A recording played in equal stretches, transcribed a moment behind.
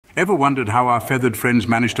Ever wondered how our feathered friends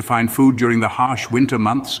manage to find food during the harsh winter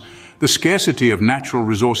months? The scarcity of natural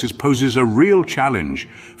resources poses a real challenge.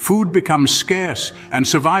 Food becomes scarce and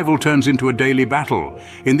survival turns into a daily battle.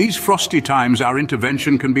 In these frosty times, our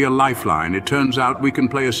intervention can be a lifeline. It turns out we can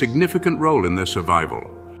play a significant role in their survival.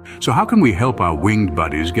 So how can we help our winged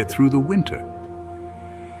buddies get through the winter?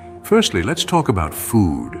 Firstly, let's talk about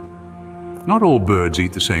food. Not all birds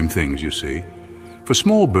eat the same things, you see. For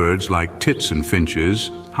small birds like tits and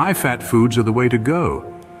finches, high-fat foods are the way to go.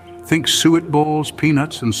 Think suet balls,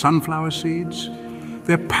 peanuts, and sunflower seeds.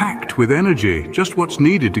 They're packed with energy, just what's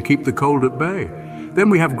needed to keep the cold at bay.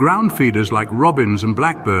 Then we have ground feeders like robins and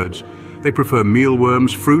blackbirds. They prefer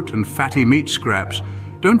mealworms, fruit, and fatty meat scraps.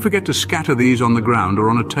 Don't forget to scatter these on the ground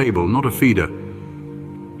or on a table, not a feeder.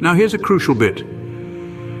 Now here's a crucial bit.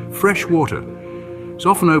 Fresh water. It's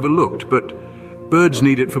often overlooked, but birds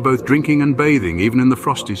need it for both drinking and bathing, even in the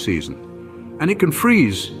frosty season. And it can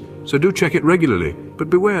freeze, so do check it regularly. But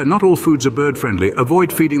beware, not all foods are bird-friendly.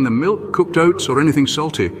 Avoid feeding them milk, cooked oats, or anything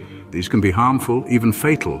salty. These can be harmful, even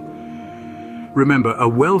fatal. Remember, a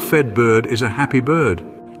well-fed bird is a happy bird.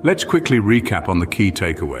 Let's quickly recap on the key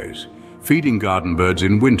takeaways. Feeding garden birds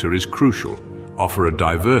in winter is crucial. Offer a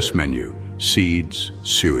diverse menu: seeds,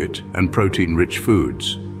 suet, and protein-rich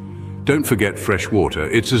foods. Don't forget fresh water.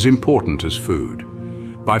 It's as important as food.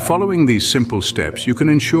 By following these simple steps, you can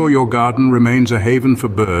ensure your garden remains a haven for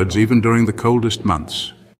birds even during the coldest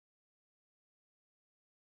months.